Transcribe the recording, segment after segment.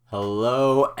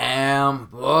Hello,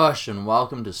 Ambush, and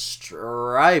welcome to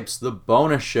Stripes, the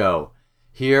bonus show,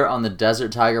 here on the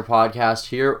Desert Tiger Podcast,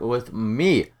 here with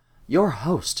me, your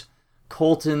host,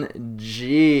 Colton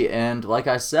G. And like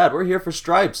I said, we're here for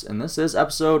Stripes, and this is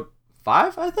episode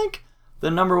 5, I think? The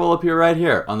number will appear right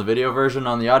here. On the video version,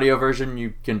 on the audio version,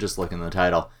 you can just look in the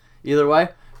title. Either way,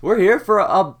 we're here for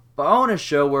a bonus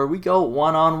show where we go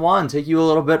one-on-one, take you a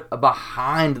little bit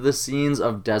behind the scenes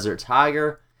of Desert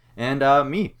Tiger and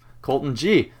me, Colton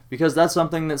G, because that's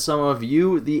something that some of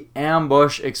you, the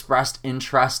Ambush, expressed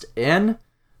interest in.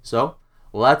 So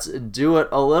let's do it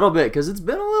a little bit, because it's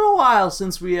been a little while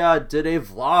since we did a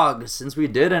vlog, since we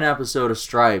did an episode of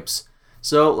Stripes.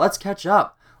 So let's catch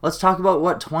up. Let's talk about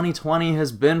what 2020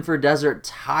 has been for Desert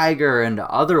Tiger and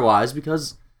otherwise,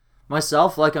 because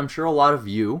myself, like I'm sure a lot of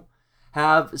you,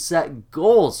 have set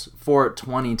goals for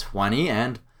 2020,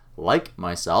 and like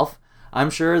myself, I'm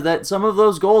sure that some of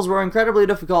those goals were incredibly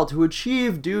difficult to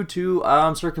achieve due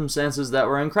to circumstances that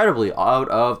were incredibly out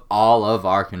of all of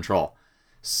our control.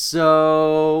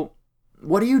 So,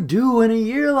 what do you do in a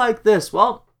year like this?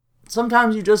 Well,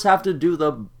 sometimes you just have to do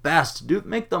the best,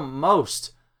 make the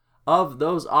most of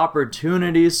those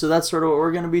opportunities. So that's sort of what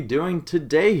we're going to be doing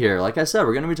today here. Like I said,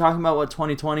 we're going to be talking about what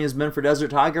 2020 has been for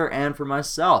Desert Tiger and for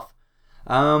myself.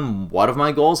 What of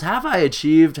my goals have I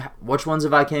achieved? Which ones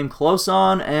have I came close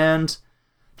on? And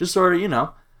just sort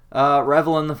of,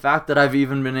 revel in the fact that I've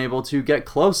even been able to get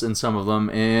close in some of them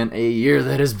in a year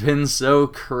that has been so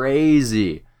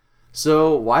crazy.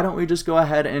 So why don't we just go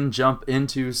ahead and jump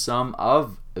into some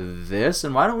of this?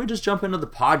 And why don't we just jump into the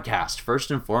podcast first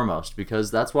and foremost?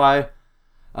 Because that's why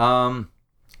some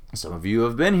of you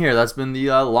have been here. That's been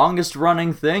the longest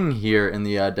running thing here in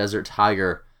the Desert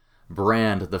Tiger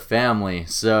brand, the family.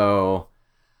 So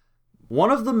one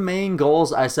of the main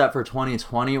goals I set for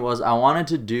 2020 was I wanted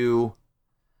to do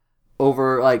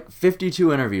over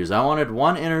 52 interviews. I wanted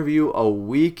one interview a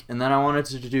week, and then I wanted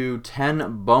to do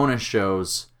 10 bonus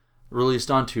shows released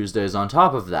on Tuesdays on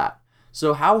top of that.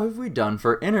 So how have we done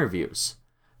for interviews?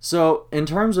 So in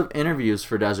terms of interviews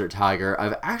for Desert Tiger,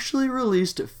 I've actually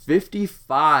released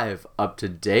 55 up to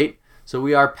date. So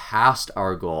we are past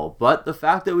our goal. But the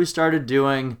fact that we started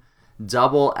doing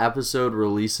double episode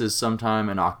releases sometime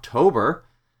in October,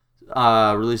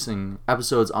 releasing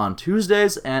episodes on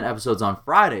Tuesdays and episodes on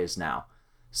Fridays now.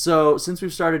 So since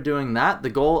we've started doing that,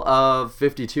 the goal of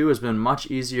 52 has been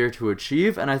much easier to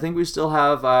achieve, and I think we still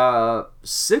have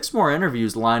 6 more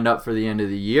interviews lined up for the end of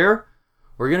the year.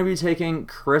 We're going to be taking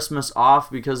Christmas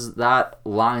off because that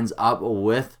lines up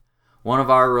with one of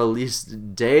our release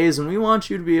days, and we want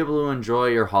you to be able to enjoy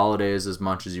your holidays as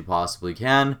much as you possibly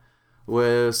can.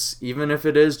 Even if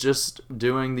it is just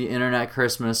doing the internet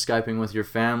Christmas, Skyping with your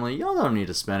family, y'all don't need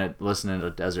to spend it listening to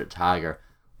Desert Tiger.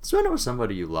 Spend it with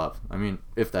somebody you love. I mean,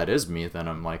 if that is me, then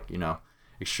I'm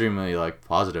extremely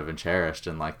positive and cherished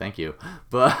and thank you.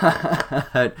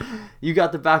 But you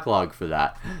got the backlog for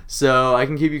that. So I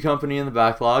can keep you company in the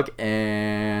backlog,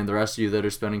 and the rest of you that are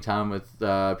spending time with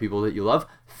people that you love,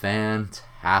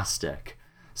 fantastic.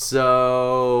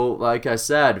 So, like I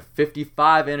said,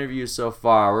 55 interviews so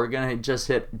far. We're going to just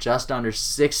hit just under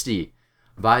 60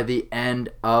 by the end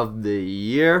of the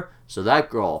year. So that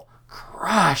goal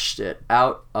crushed it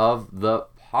out of the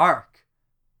park.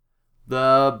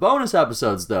 The bonus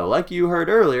episodes, though, like you heard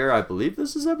earlier, I believe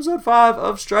this is episode 5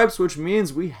 of Stripes, which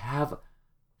means we have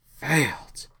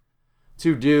failed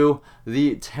to do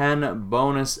the 10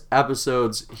 bonus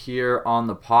episodes here on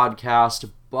the podcast.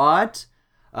 But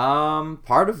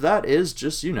part of that is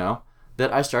just,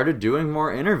 that I started doing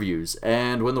more interviews.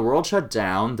 And when the world shut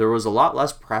down, there was a lot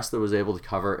less press that was able to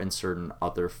cover in certain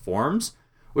other forms,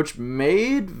 which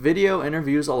made video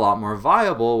interviews a lot more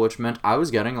viable, which meant I was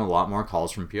getting a lot more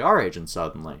calls from PR agents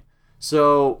suddenly.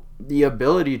 So the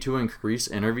ability to increase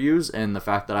interviews and the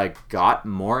fact that I got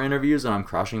more interviews and I'm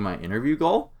crushing my interview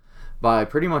goal by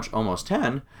pretty much almost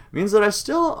 10 means that I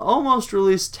still almost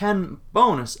released 10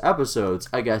 bonus episodes,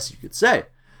 I guess you could say.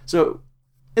 So,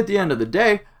 at the end of the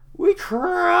day, we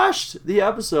crushed the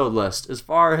episode list as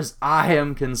far as I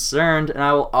am concerned, and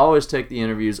I will always take the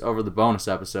interviews over the bonus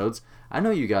episodes. I know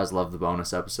you guys love the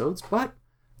bonus episodes, but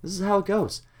this is how it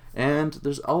goes. And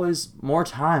there's always more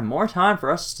time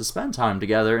for us to spend time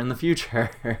together in the future.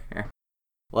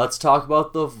 Let's talk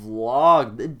about the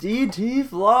vlog, the DT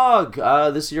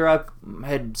vlog. This year I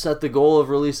had set the goal of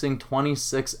releasing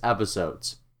 26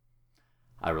 episodes.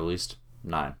 I released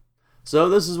 9. So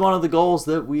this is one of the goals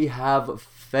that we have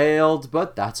failed,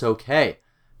 but that's okay.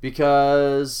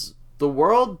 Because the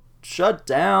world shut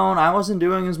down, I wasn't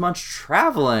doing as much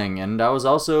traveling, and I was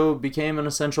also became an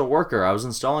essential worker. I was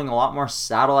installing a lot more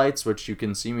satellites, which you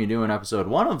can see me do in episode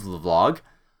 1 of the vlog,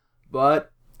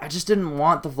 but I just didn't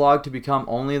want the vlog to become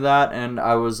only that, and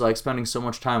I was like spending so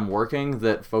much time working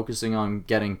that focusing on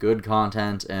getting good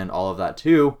content and all of that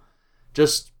too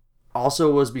just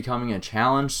also was becoming a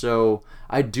challenge. So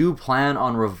I do plan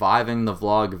on reviving the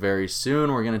vlog very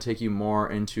soon. We're going to take you more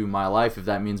into my life. If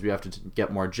that means we have to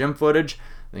get more gym footage,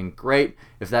 then great.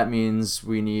 If that means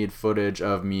we need footage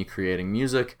of me creating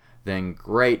music, then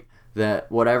great.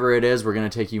 That whatever it is, we're going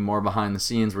to take you more behind the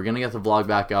scenes. We're going to get the vlog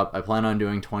back up. I plan on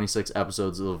doing 26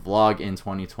 episodes of the vlog in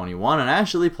 2021, and I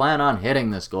actually plan on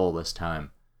hitting this goal this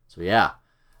time. So yeah.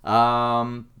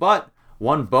 But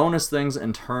one bonus things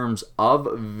in terms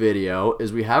of video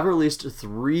is we have released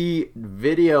 3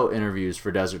 video interviews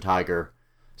for Desert Tiger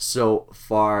so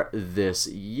far this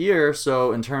year.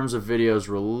 So in terms of videos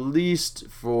released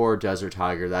for Desert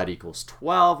Tiger, that equals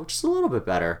 12, which is a little bit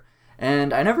better.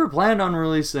 And I never planned on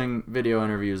releasing video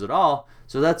interviews at all,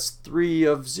 so that's 3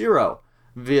 of 0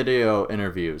 video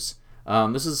interviews.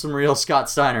 This is some real Scott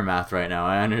Steiner math right now,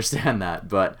 I understand that,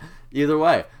 but either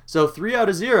way. So 3 out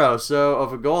of 0, so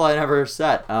of a goal I never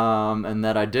set, and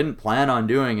that I didn't plan on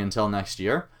doing until next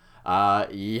year.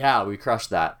 Yeah, we crushed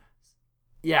that.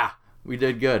 Yeah, we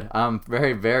did good. I'm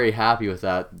very, very happy with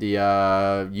that. The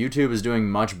YouTube is doing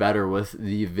much better with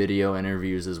the video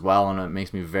interviews as well, and it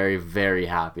makes me very, very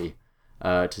happy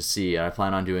to see. I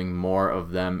plan on doing more of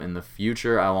them in the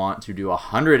future. I want to do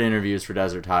 100 interviews for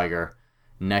Desert Tiger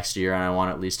next year, and I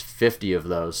want at least 50 of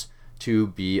those to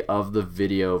be of the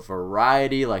video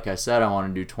variety. Like I said, I want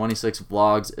to do 26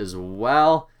 vlogs as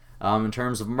well. In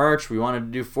terms of merch, we wanted to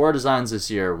do 4 designs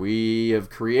this year. We have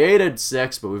created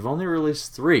 6, but we've only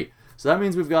released 3. So that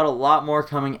means we've got a lot more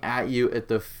coming at you at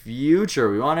the future.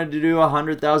 We wanted to do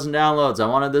 100,000 downloads. I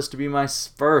wanted this to be my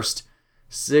first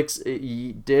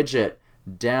 6-digit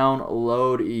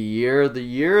download year. The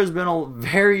year has been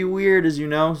very weird, as you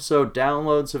know, so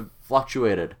downloads have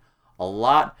fluctuated a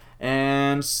lot,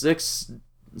 and six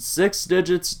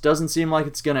digits doesn't seem like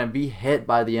it's gonna be hit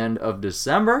by the end of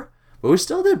December, but we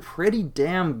still did pretty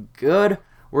damn good.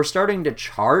 We're starting to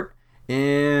chart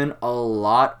in a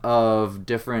lot of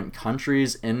different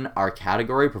countries in our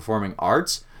category, performing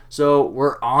arts, so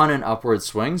we're on an upward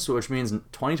swing, so which means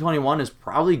 2021 is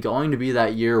probably going to be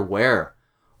that year where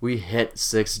we hit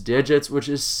 6 digits, which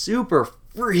is super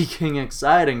freaking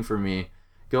exciting for me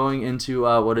going into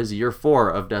what is year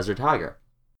 4 of Desert Tiger.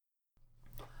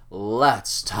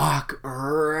 Let's talk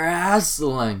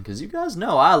wrestling, because you guys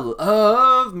know I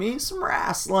love me some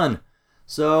wrestling.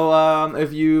 So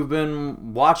if you've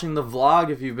been watching the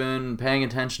vlog, if you've been paying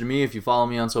attention to me, if you follow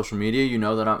me on social media, you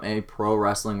know that I'm a pro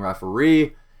wrestling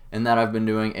referee and that I've been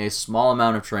doing a small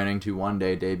amount of training to one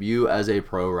day debut as a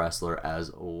pro wrestler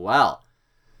as well.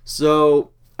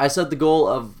 So I set the goal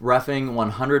of reffing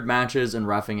 100 matches and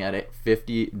reffing at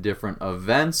 50 different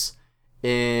events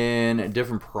in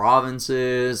different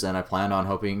provinces, and I planned on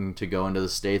hoping to go into the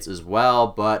States as well,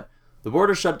 but the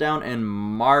border shut down in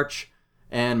March,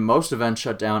 and most events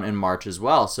shut down in March as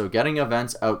well, so getting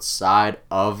events outside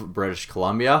of British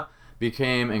Columbia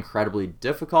became incredibly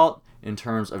difficult in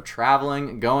terms of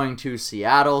traveling. Going to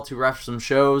Seattle to ref some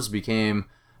shows became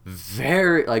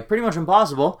pretty much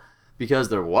impossible, because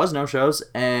there was no shows,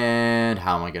 and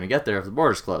how am I going to get there if the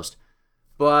border's closed?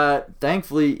 But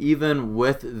thankfully, even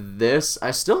with this, I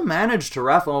still managed to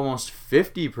ref almost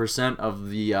 50%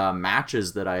 of the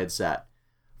matches that I had set.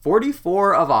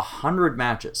 44 of 100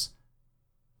 matches.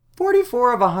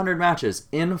 44 of 100 matches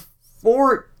in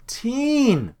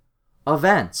 14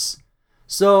 events.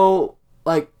 So,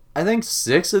 I think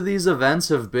 6 of these events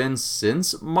have been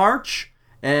since March,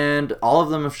 and all of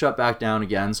them have shut back down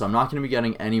again, so I'm not going to be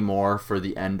getting any more for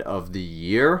the end of the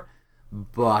year.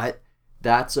 But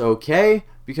that's okay,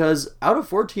 because out of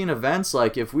 14 events,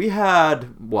 if we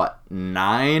had,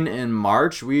 9 in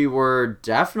March, we were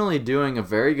definitely doing a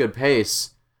very good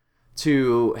pace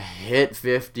to hit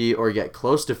 50 or get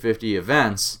close to 50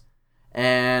 events,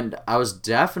 and I was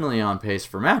definitely on pace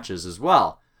for matches as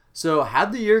well. So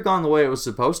had the year gone the way it was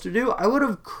supposed to do, I would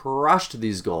have crushed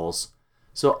these goals.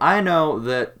 So I know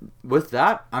that with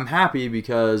that, I'm happy,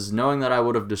 because knowing that I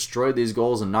would have destroyed these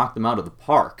goals and knocked them out of the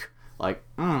park,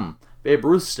 Babe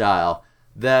Ruth style,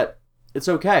 that it's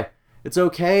okay. It's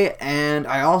okay, and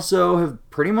I also have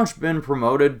pretty much been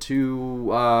promoted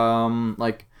to,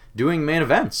 doing main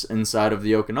events inside of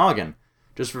the Okanagan,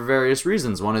 just for various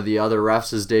reasons. One of the other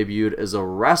refs has debuted as a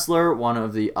wrestler, one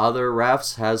of the other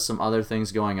refs has some other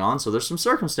things going on, so there's some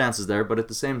circumstances there, but at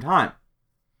the same time,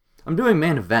 I'm doing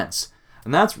main events.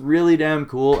 And that's really damn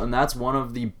cool, and that's one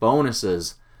of the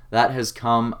bonuses that has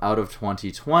come out of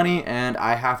 2020, and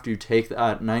I have to take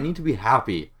that, and I need to be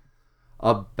happy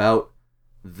about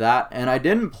that. And I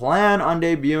didn't plan on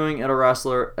debuting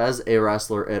as a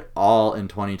wrestler at all in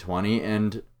 2020,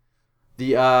 and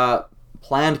the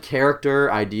planned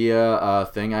character idea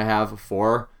thing I have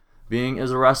for being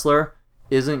as a wrestler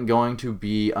isn't going to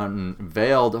be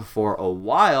unveiled for a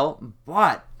while,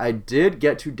 but I did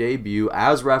get to debut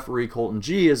as referee Colton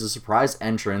G as a surprise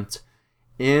entrant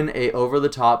in a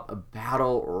over-the-top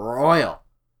battle royal,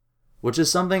 which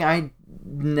is something I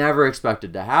never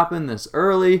expected to happen this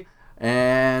early,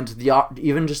 and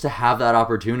even just to have that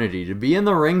opportunity to be in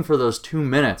the ring for those 2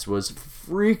 minutes was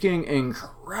freaking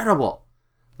incredible.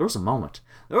 There was a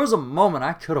moment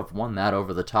I could have won that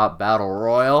over-the-top battle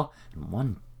royal, and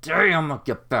one day I'm gonna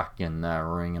get back in that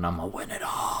ring and I'm gonna win it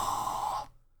all.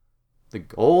 The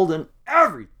gold and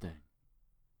everything.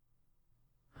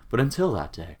 But until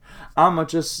that day,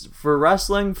 for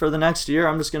wrestling for the next year,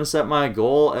 I'm just going to set my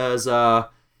goal as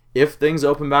if things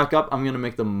open back up, I'm going to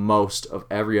make the most of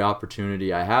every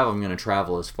opportunity I have. I'm going to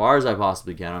travel as far as I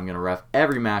possibly can. I'm going to ref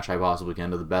every match I possibly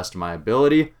can to the best of my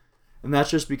ability. And that's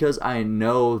just because I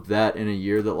know that in a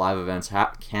year that live events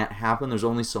can't happen, there's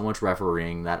only so much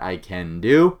refereeing that I can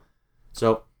do.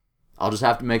 So I'll just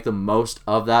have to make the most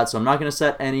of that. So I'm not going to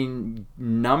set any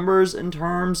numbers in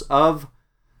terms of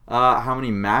how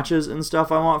many matches and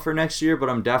stuff I want for next year, but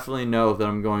I'm definitely know that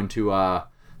I'm going to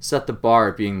set the bar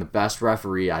at being the best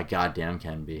referee I goddamn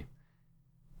can be.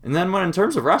 And then in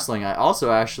terms of wrestling, I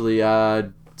also actually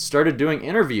started doing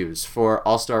interviews for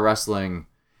All-Star Wrestling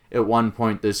at one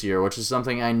point this year, which is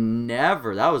something that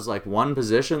was like one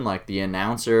position, like the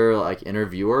announcer, like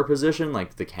interviewer position,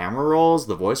 like the camera roles,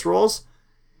 the voice roles.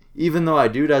 Even though I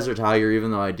do Desert Tiger,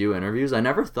 even though I do interviews, I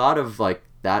never thought of like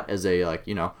that as a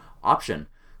option.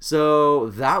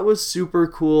 So that was super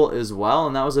cool as well,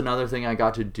 and that was another thing I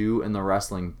got to do in the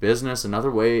wrestling business,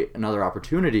 another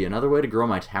opportunity, another way to grow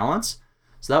my talents.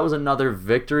 So that was another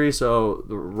victory. So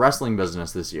the wrestling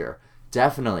business this year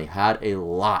definitely had a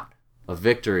lot of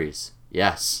victories.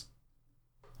 Yes.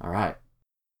 All right.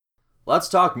 Let's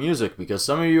talk music, because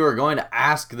some of you are going to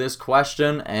ask this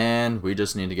question, and we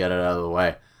just need to get it out of the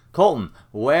way. Colton,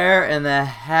 where in the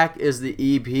heck is the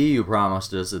EP you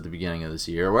promised us at the beginning of this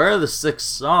year? Where are the 6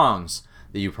 songs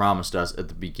that you promised us at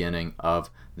the beginning of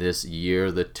this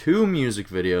year? The 2 music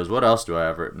videos. What else do I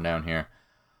have written down here?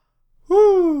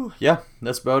 Woo! Yeah,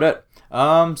 that's about it.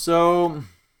 So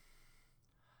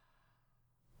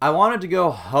I wanted to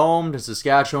go home to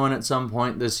Saskatchewan at some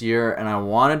point this year, and I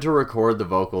wanted to record the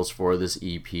vocals for this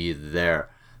EP there.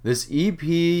 This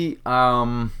EP,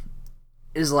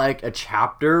 is like a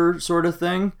chapter sort of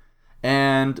thing,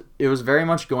 and it was very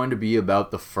much going to be about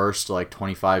the first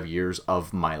 25 years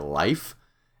of my life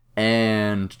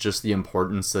and just the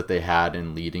importance that they had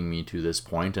in leading me to this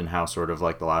point, and how sort of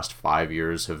the last 5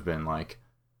 years have been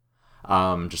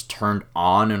just turned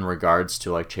on in regards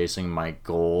to chasing my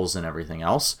goals and everything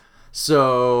else.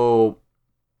 So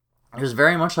it was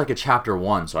very much like a chapter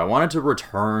 1. So I wanted to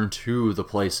return to the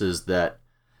places that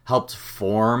helped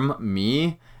form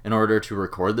me in order to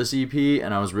record this EP,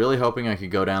 and I was really hoping I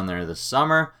could go down there this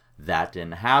summer. That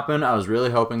didn't happen. I was really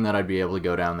hoping that I'd be able to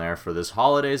go down there for this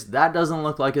holidays. That doesn't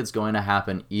look like it's going to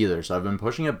happen either, so I've been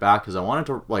pushing it back because I wanted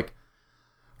to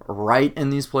write in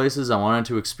these places. I wanted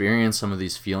to experience some of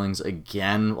these feelings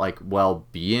again, while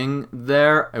being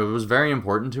there. It was very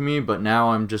important to me, but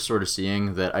now I'm just sort of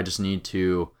seeing that I just need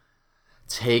to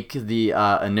take the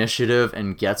initiative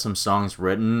and get some songs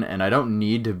written, and I don't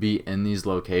need to be in these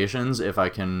locations if I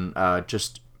can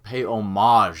just pay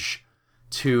homage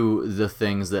to the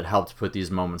things that helped put these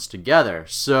moments together.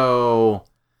 So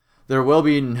there will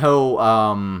be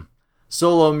no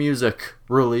solo music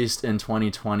released in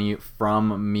 2020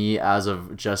 from me as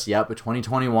of just yet, but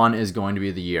 2021 is going to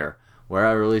be the year where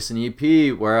I release an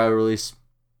EP, where I release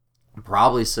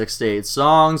probably 6 to 8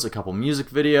 songs, a couple music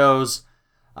videos,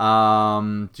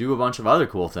 do a bunch of other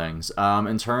cool things.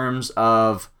 In terms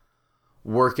of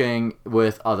working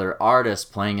with other artists,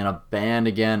 playing in a band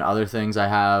again, other things, I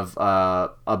have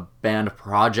a band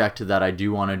project that I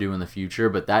do want to do in the future,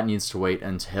 but that needs to wait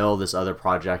until this other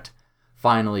project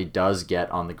finally does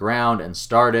get on the ground and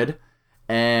started.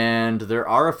 And there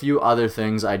are a few other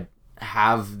things I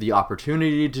have the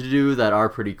opportunity to do that are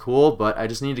pretty cool, but I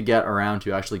just need to get around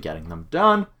to actually getting them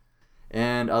done.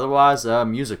 And otherwise,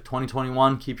 music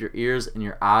 2021, keep your ears and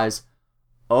your eyes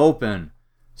open.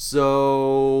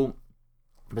 So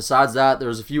besides that,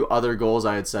 there's a few other goals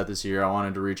I had set this year. I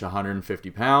wanted to reach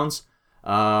 150 pounds.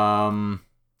 I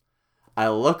I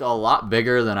look a lot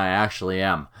bigger than I actually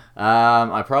am.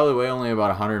 I probably weigh only about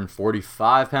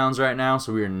 145 pounds right now,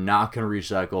 so we are not going to reach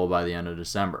that goal by the end of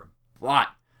December. But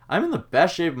I'm in the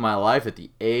best shape of my life at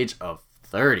the age of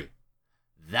 30.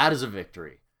 That is a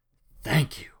victory.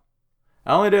 Thank you.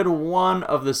 I only did one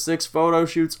of the 6 photo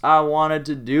shoots I wanted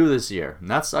to do this year, and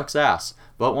that sucks ass.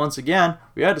 But once again,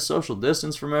 we had to social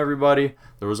distance from everybody.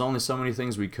 There was only so many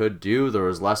things we could do. There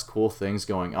was less cool things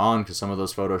going on because some of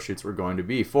those photo shoots were going to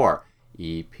be for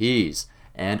EPs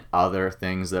and other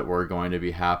things that were going to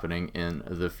be happening in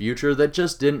the future that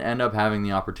just didn't end up having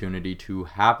the opportunity to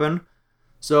happen.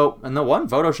 So, and the one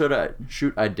photo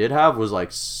shoot I did have was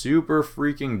like super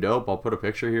freaking dope. I'll put a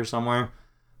picture here somewhere.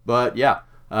 But yeah.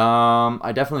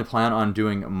 I definitely plan on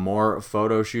doing more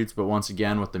photo shoots, but once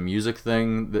again, with the music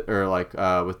thing, or like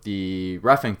with the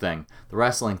reffing thing, the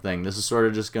wrestling thing, this is sort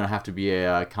of just going to have to be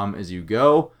a come as you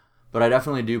go. But I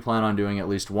definitely do plan on doing at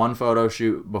least one photo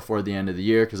shoot before the end of the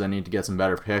year because I need to get some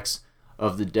better pics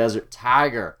of the Desert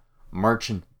Tiger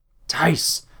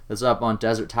merchandise that's up on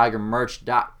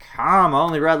deserttigermerch.com. I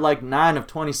only read like 9 of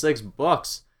 26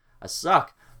 books. I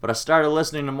suck. But I started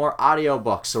listening to more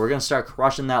audiobooks, so we're going to start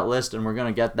crushing that list, and we're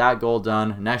going to get that goal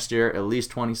done next year, at least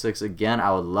 26 again.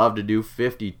 I would love to do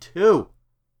 52.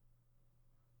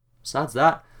 Besides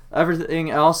that, everything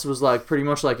else was like pretty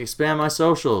much like expand my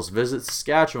socials, visit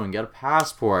Saskatchewan, get a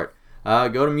passport,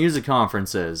 go to music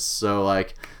conferences. So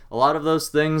like a lot of those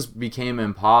things became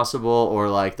impossible, or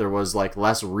like there was like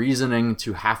less reasoning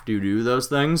to have to do those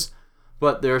things.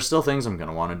 But there are still things I'm going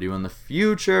to want to do in the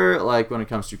future, like when it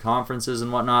comes to conferences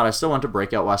and whatnot. I still went to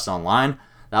Breakout West Online.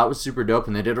 That was super dope,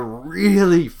 and they did a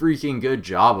really freaking good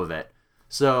job of it.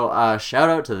 So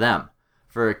shout out to them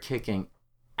for kicking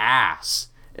ass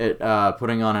at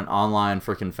putting on an online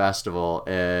freaking festival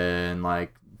in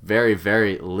like very,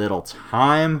 very little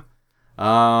time.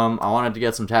 I wanted to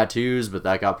get some tattoos, but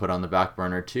that got put on the back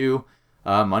burner too.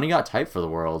 Money got tight for the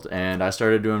world, and I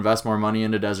started to invest more money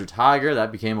into Desert Tiger.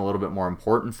 That became a little bit more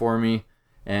important for me,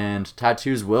 and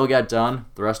tattoos will get done.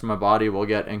 The rest of my body will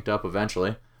get inked up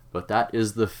eventually, but that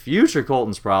is the future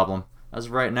Colton's problem. As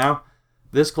of right now,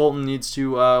 this Colton needs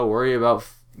to worry about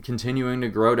continuing to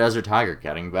grow Desert Tiger,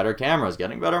 getting better cameras,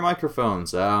 getting better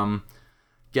microphones,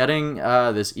 getting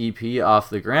this EP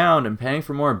off the ground, and paying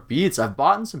for more beats. I've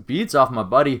bought some beats off my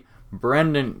buddy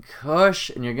Brendan Cush,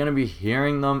 and you're going to be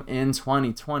hearing them in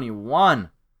 2021.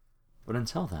 But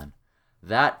until then,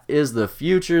 that is the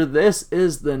future. This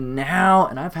is the now,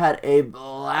 and I've had a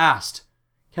blast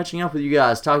catching up with you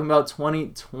guys, talking about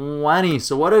 2020.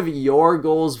 So what have your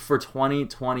goals for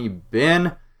 2020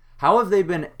 been? How have they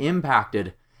been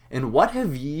impacted? And what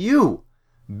have you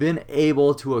been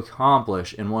able to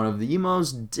accomplish in one of the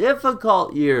most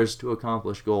difficult years to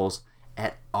accomplish goals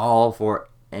at all for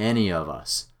any of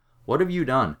us? What have you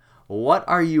done? What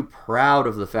are you proud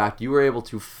of the fact you were able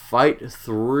to fight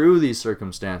through these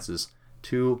circumstances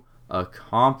to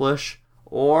accomplish?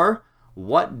 Or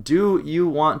what do you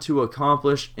want to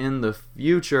accomplish in the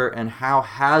future, and how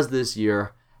has this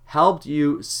year helped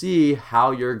you see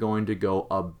how you're going to go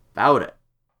about it?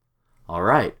 All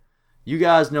right. You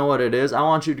guys know what it is. I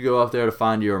want you to go up there to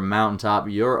find your mountaintop,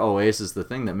 your oasis, the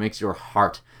thing that makes your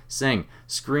heart sing,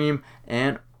 scream,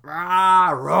 and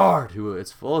roar to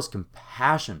its fullest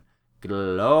compassion,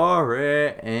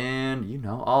 glory, and you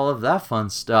know, all of that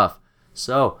fun stuff.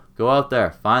 So go out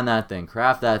there, find that thing,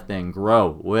 craft that thing,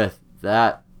 grow with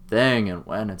that thing, and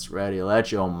when it's ready,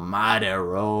 let your mighty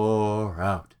roar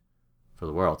out for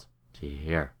the world to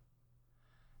hear.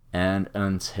 And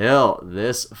until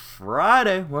this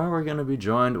Friday, where we're going to be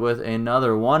joined with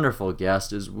another wonderful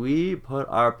guest as we put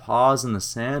our paws in the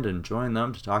sand and join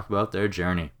them to talk about their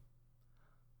journey.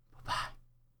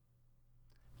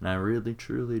 And I really,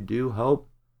 truly do hope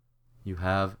you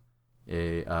have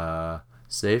a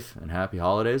safe and happy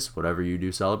holidays, whatever you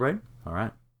do celebrate. All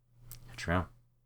right. Catch you around.